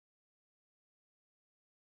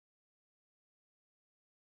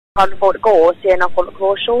can't afford to go, so you're not going to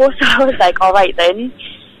clothes show. So I was like, alright then.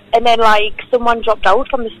 And then, like, someone dropped out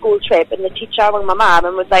from the school trip, and the teacher rang my mum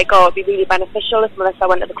and was like, oh, it'd be really beneficial if Melissa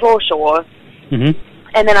went to the clothes show.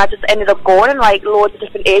 And then I just ended up going, and, like, loads of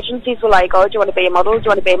different agencies were like, oh, do you want to be a model? Do you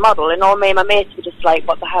want to be a model? And all me and my mates were just like,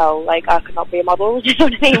 what the hell? Like, I could not be a model. Do you know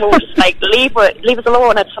what I mean? We were just like, leave us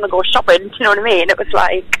alone. I just want to go shopping. Do you know what I mean? It was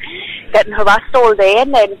like getting harassed all day,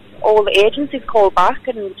 and then all the agencies called back,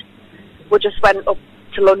 and we just went up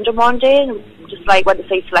to London one day and just, like, went to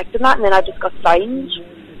see Select and that, and then I just got signed.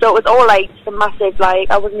 So it was all like just a massive, like,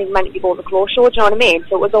 I wasn't even meant to be going to the clothes show, do you know what I mean?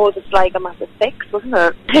 So it was all just like a massive fix, wasn't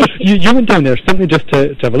it? you went down there simply just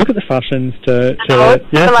to have a look at the fashions, to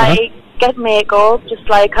get makeup, just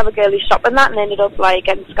like have a girly shop and that, and ended up like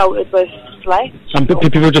getting scouted with Select. And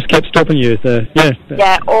people just kept stopping you,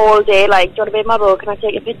 yeah, all day, like, do you want to be a model? Can I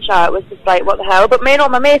take your picture? It was just like, what the hell? But me and all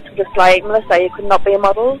my mates were just like, Melissa, you could not be a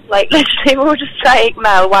model. Like, literally, we were just like,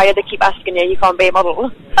 Mel, why do they keep asking you can't be a model?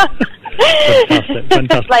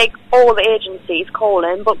 Fantastic. Like, all the agencies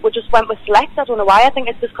calling, but we just went with Select. I don't know why. I think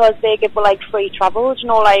it's because they give like free travel, you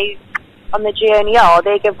know, like on the journey, or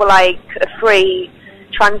they give like a free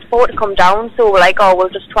transport to come down. So we're like, oh, we'll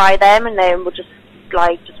just try them, and then we'll just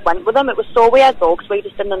went with them. It was so weird though, because we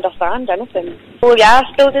just didn't understand anything. Well, yeah,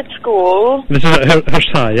 I still did school. This is her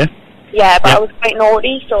side, yeah? Yeah, but I was quite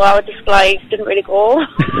naughty, so I just like didn't really go.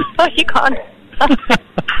 You can't.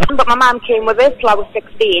 But my mum came with us till I was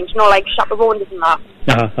 16, you know, like chaperones and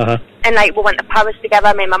that. And like we went to Paris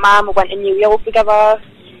together, me and my mum, we went to New York together.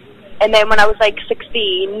 And then when I was like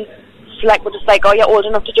 16, Select were just like, oh, you're old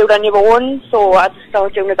enough to do it on your own. So I just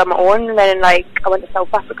started doing it on my own. And then like I went to South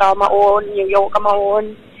Africa on my own, New York on my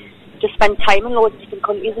own. Just spent time in loads of different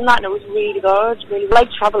countries and that, and it was really good. Really like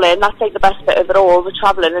travelling. That's like the best bit of it all, the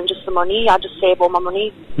travelling and just the money. I just save all my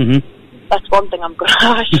money. That's one thing I'm good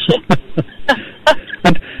at.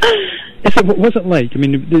 And what's it like? I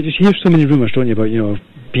mean, you hear so many rumours, don't you, about, you know,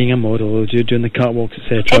 being a model, doing the catwalks,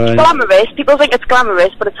 etc. It's glamorous. People think it's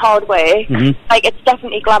glamorous, but it's hard work. Like, it's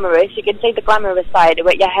definitely glamorous. You can see the glamorous side of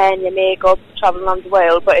it, your hair and your makeup, travelling around the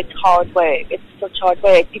world, but it's hard work. It's such hard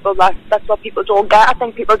work. That's what people don't get. I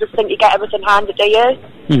think people just think you get everything handed to you.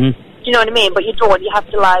 Do you know what I mean? But you don't. You have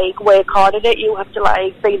to, like, work hard at it. You have to,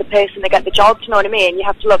 like, be the person to get the job. Do you know what I mean? You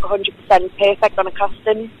have to look 100% perfect on a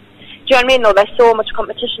casting. Do you know what I mean, though? There's so much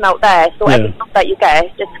competition out there, so every job that you get,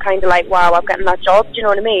 it's kind of like, wow, I'm getting that job. Do you know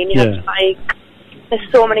what I mean? You have to, like,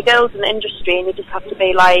 there's so many girls in the industry, and you just have to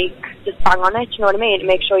be, like, just bang on it, do you know what I mean, to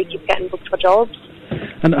make sure you keep getting booked for jobs.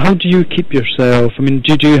 And how do you keep yourself? I mean,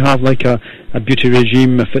 do you have, like, a beauty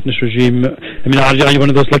regime, a fitness regime? I mean, are you one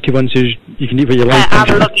of those lucky ones who you can eat what you like?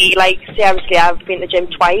 I'm lucky. Like, seriously, I've been to the gym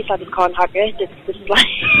twice. I just can't hack it. It's just like...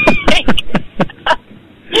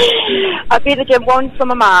 I've been to the gym once for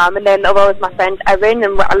my mum, and then the other was my friend Erin,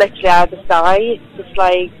 and I literally had to die. It's just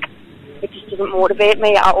like, it just doesn't motivate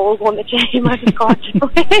me at all going to the gym. I just can't do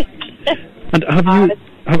it. And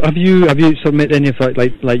have you sort of met any of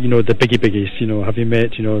like you know, the biggies? You know, have you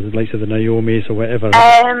met, you know, the likes of the Naomis or whatever?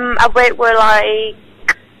 I've worked with, like,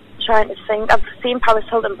 trying to think. I've seen Paris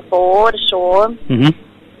Hilton before, the show.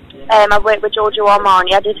 I've worked with Giorgio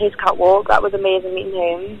Armani. I did his catwalk. That was amazing meeting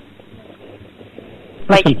him.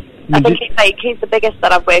 Like, I think he's the biggest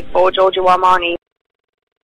that I've worked for, Giorgio Armani.